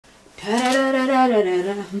Thank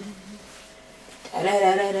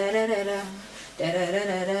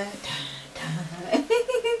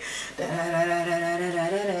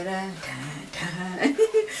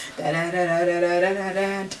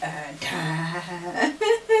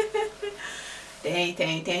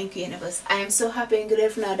you, universe. I am so happy and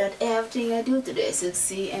grateful now that everything I do today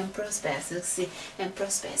succeed and prosper, succeed and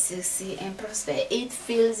prosper, succeed and prosper. It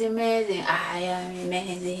feels amazing. I am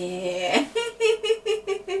amazing.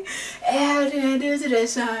 Everything I do today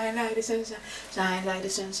shine like the sunshine, shine like the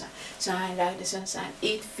sunshine, shine like the sunshine.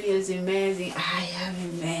 It feels amazing. I am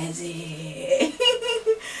amazing.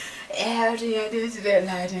 Everything I do today,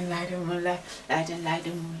 lighting like the moonlight, lighting like the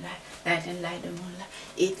moonlight, lighting like the moonlight.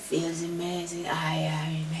 It feels amazing. I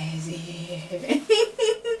am amazing.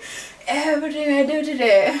 Everything I do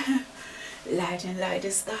today, lighting like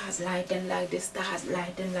the stars, lighting like the stars,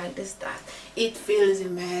 lighting like the stars. It feels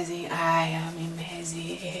amazing. I am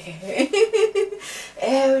amazing.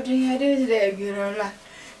 Everything I do today,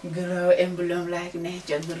 grow and bloom like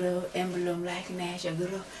nature, grow and bloom like nature,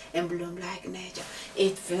 grow and bloom like nature.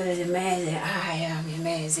 It feels amazing. I am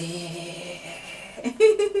amazing.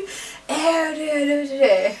 Everything I do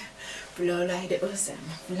today, flow like the ocean,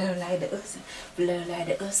 flow like the ocean, flow like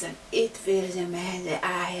the ocean. It feels amazing.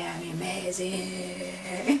 I am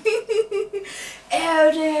amazing.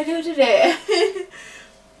 Everything I do today,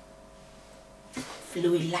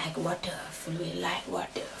 fluid like water, fluid like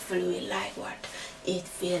water, fluid like water. It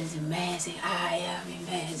feels amazing. I am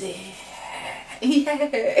amazing.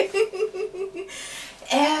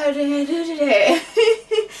 Everything I do today,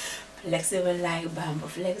 flexible like bamboo,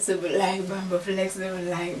 flexible like bamboo, flexible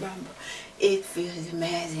like bamboo. It feels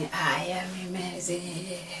amazing. I am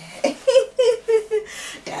amazing.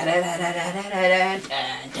 Da da da da da da da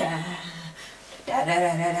da. Da da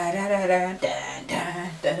da da da da da da.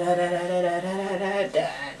 Da da da da da da da da.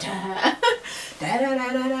 Da da da da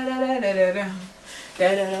da da da da. Da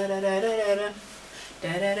da da da da da da.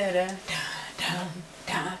 Da da da da da da.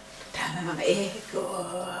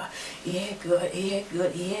 Yeah, good, yeah, good, yeah,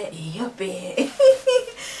 good, yeah, yuppie.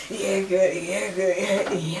 Yeah, good, yeah, good, yeah,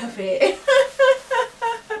 yuppie.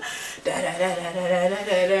 Da da da da da da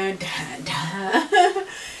da da da.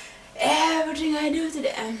 Everything I do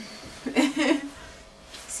today,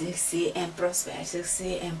 succeed and prosper,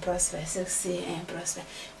 succeed and prosper, succeed and prosper.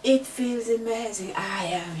 It feels amazing. I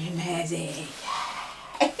am amazing.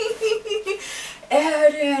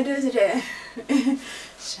 Everything I do today,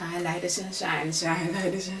 shine like the sunshine, shine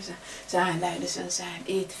like the sunshine, shine like the sunshine.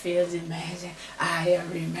 It feels amazing. I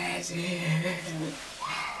am amazing.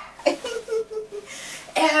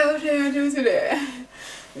 Everything I do today,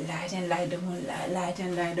 lighting like the moonlight,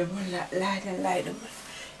 lighting like the moonlight, lighting like the moonlight.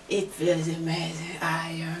 It feels amazing. I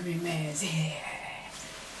am amazing.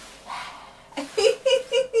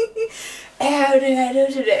 Everything I do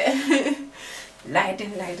today,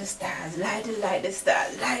 lighting like the stars, lighting like the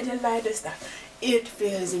stars, lighting like the stars. It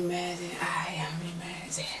feels amazing. I am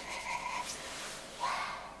amazing.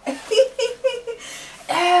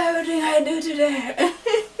 Everything I do today,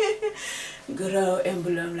 grow and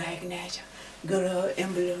bloom like nature, grow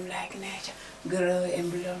and bloom like nature, grow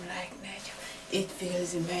and bloom like nature. It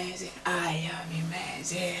feels amazing. I am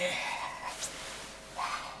amazing.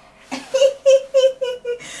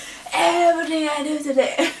 Everything I do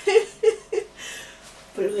today,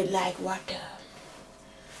 fluid like water,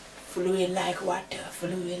 fluid like water,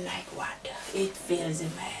 fluid like water. It feels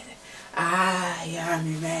amazing. I am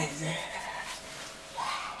amazing.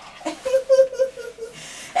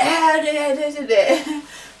 Everything I do today,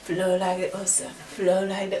 flow like the ocean, flow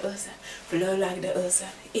like the ocean, flow like the ocean.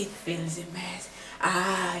 It feels amazing.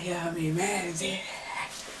 I am amazing.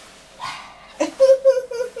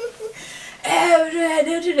 Everything I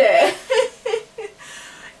do today,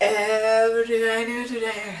 everything I do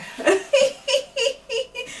today,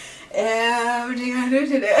 everything I do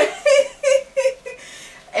today,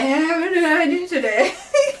 everything I do today.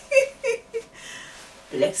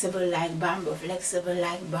 Flexible like bamboo, flexible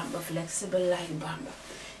like bamboo, flexible like bamboo.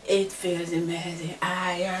 It feels amazing.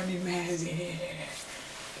 I am amazing.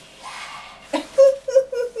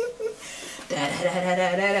 Da da da da da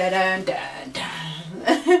da da da.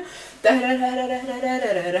 Da da da da da da da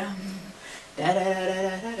da da. Da da da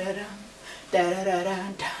da da da da. Da da da da da da.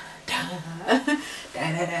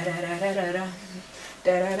 Da da da da da da da.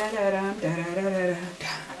 Da da da da da da da da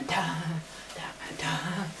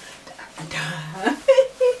da.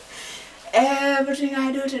 Everything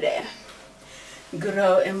I do today,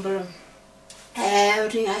 grow and bloom.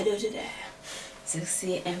 Everything I do today,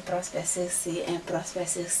 succeed and prosper, succeed and prosper,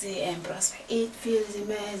 succeed and prosper. It feels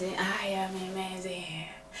amazing. I am amazing.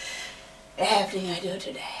 Everything I do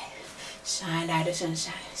today, Shine like the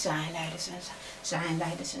sunshine, shine like the sunshine, shine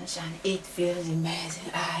like the sunshine. It feels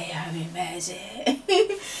amazing, I am amazing.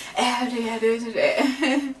 Everything I do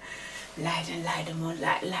today. Light and light the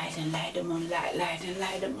moonlight, light and light the moonlight, light and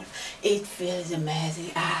light the moon. It feels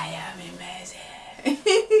amazing, I am amazing.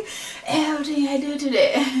 Everything I do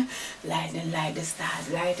today. Light and light the stars,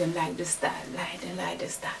 light and light the stars, light and light the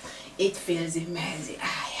stars. It feels amazing,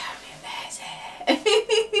 I am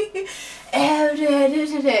amazing. Everything I do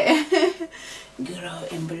today. Grow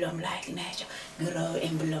and bloom like nature, grow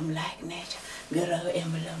and bloom like nature, grow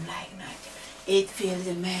and bloom like nature. It feels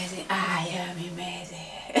amazing, I am amazing.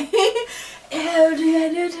 Everything I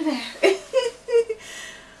do today.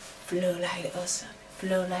 Flow like the ocean,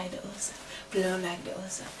 flow like the ocean, flow like the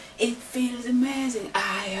ocean. It feels amazing,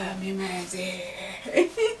 I am amazing.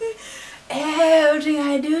 Everything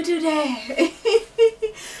I do today.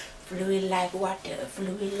 Fluid like water,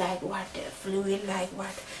 fluid like water, fluid like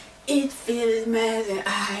water. It feels amazing,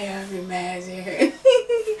 I am amazing.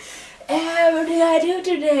 Everything I do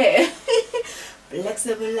today.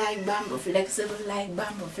 Flexible like bamboo, flexible like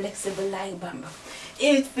bamboo, flexible like bamboo.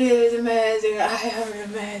 It feels amazing, I am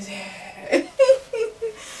amazing.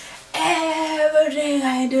 Everything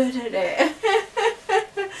I do today.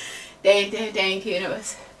 Thank you,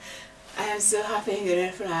 universe. I am so happy and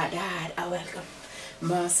grateful that I welcome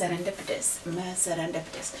more serendipitous, more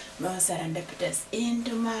serendipitous, more serendipitous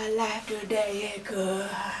into my life today. Good,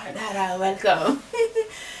 that I welcome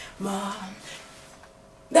more.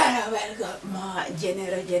 That I welcome more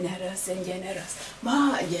generous and generous,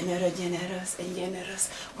 more generous and generous,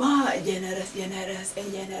 more generous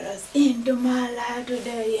and generous into my life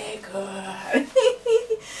today. God.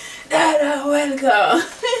 That I welcome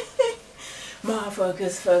more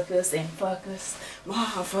focus and focus,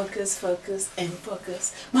 more focus and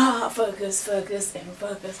focus, more focus and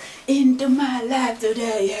focus into my life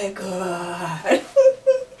today. God.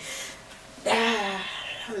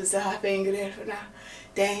 I'm so happy and grateful now.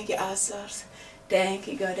 Thank you, our source. Thank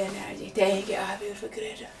you, God energy. Thank you, our beautiful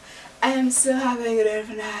creator. I am so happy and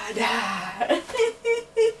grateful now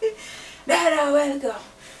that I welcome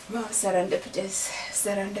more serendipitous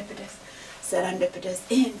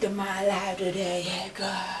into my life today,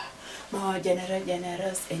 God. More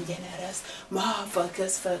generous and generous. More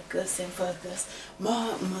focus and focus.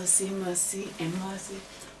 More mercy and mercy.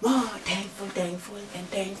 More thankful and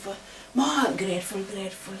thankful. More grateful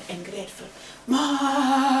and grateful.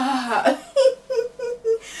 More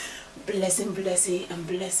blessing and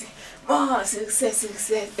blessing. More success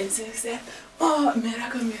and success. More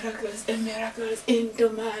miracles and miracles into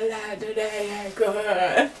my life today,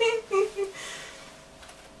 God.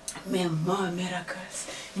 More miracles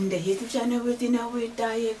in the YouTube channel within a with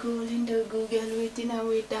Diego, in the Google within a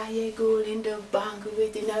with Diego, in the bank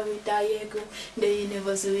within a with Diego, the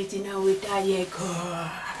universe within a with Diego.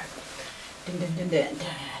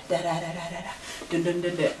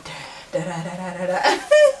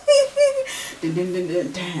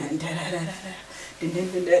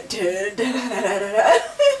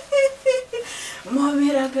 More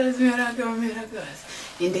miracles.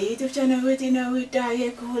 In the YouTube channel within a with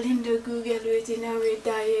Diego, in the Google within a with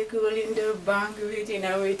Diego, in the bank within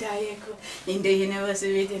a with Diego, in the universe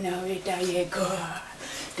within a with Diego.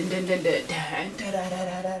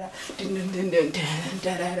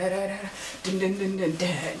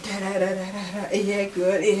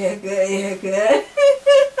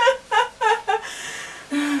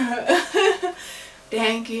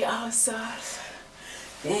 Thank you, our source.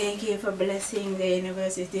 Thank you for blessing the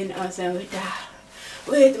university in us and with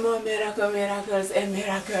more miracles and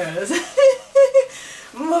miracles.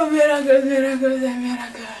 More miracles and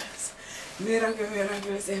miracles.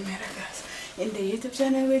 Miracles and miracles. In the YouTube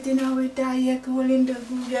channel within a with Diego, in the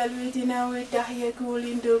Google within a with Diego,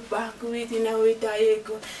 in the bank within a with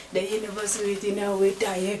Diego, the universe within a with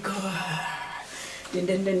Diego.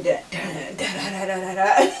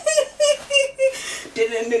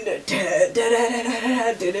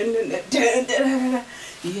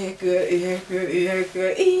 Yeah, good.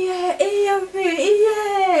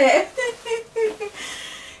 Yeah.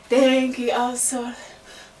 Thank you also.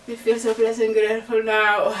 We feel so blessed and grateful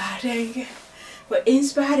now. Oh, thank you for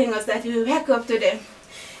inspiring us that we wake up today.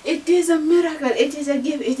 It is a miracle. It is a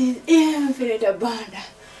gift. It is infinite abundant.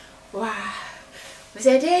 Wow. We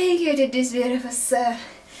say thank you to this beautiful son,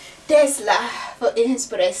 Tesla, for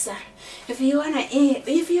inspiration. If you wanna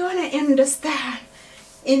understand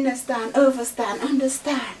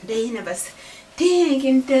the universe, think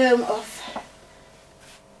in terms of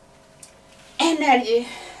energy,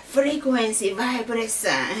 frequency,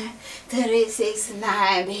 vibration.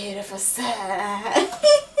 369, beautiful sun.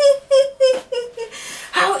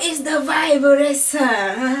 How is the vibration?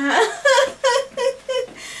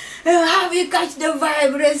 Have you catch the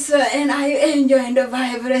vibration and are you enjoying the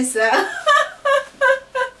vibration?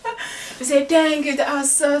 We say thank you to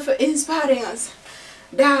ourselves for inspiring us.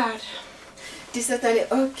 That it's totally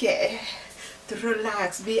okay to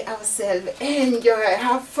relax, be ourselves, enjoy,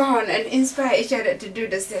 have fun, and inspire each other to do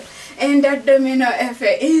the same. And that domino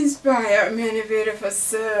effect inspire many beautiful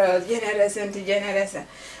souls, generation to generation.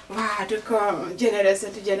 Wow, to come,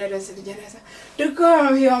 generation to generation to generation. To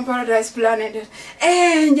come here on Paradise Planet,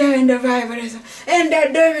 enjoying the vibration. And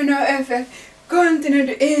that domino effect continue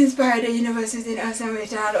to inspire the universe within us and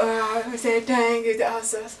without. Wow, we say thank you to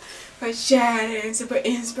ourselves for sharing super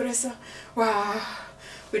inspiration. Wow.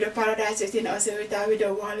 With the paradise within us and without, with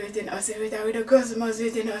the world within us and without, with the cosmos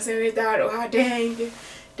within us and without. Wow, thank you.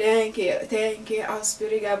 Thank you. Thank you. Our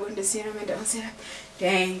spirit God the cinema and the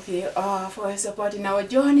thank you all for supporting our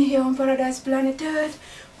journey here on Paradise Planet Earth.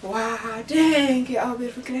 Wow, thank you, our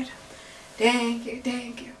beautiful creator. Thank you,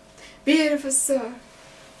 thank you. Beautiful soul.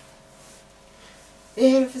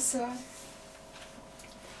 Beautiful soul.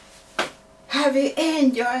 Have you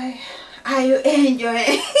enjoyed? Are you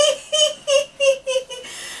enjoying?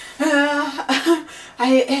 Are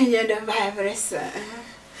you enjoying the vibration?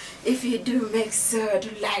 If you do, make sure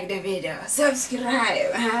to like the video,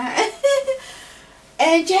 subscribe,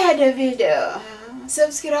 enjoy the video,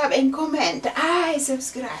 subscribe and comment. I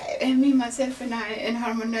subscribe, and me, myself, and I, and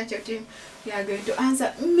Harmon Natural Team, we are going to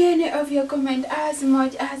answer many of your comments as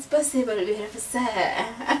much as possible.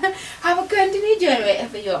 Have a continued journey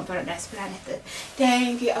wherever you are on Paradise Planet.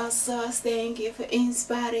 Thank you also, thank you for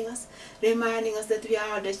inspiring us, reminding us that we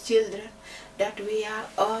are the children, that we are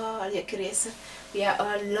all your creation. We are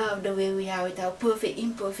all loved the way we are with our perfect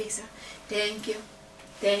imperfection. Thank you.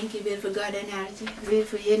 Thank you, beautiful God energy,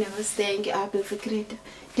 beautiful universe. Thank you, our beautiful creator.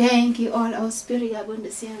 Thank you, all our spirit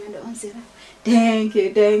abundance and the unseen. Thank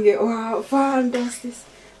you, thank you. Wow, fantastic.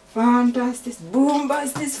 Fantastic.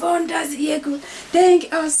 Bombastic, fantastic. Yeah, good.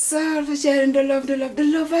 Thank you ourselves for sharing the love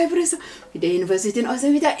vibration with the universe in us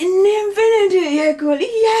and with the infinity. Yeah, cool.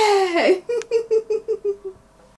 Yeah.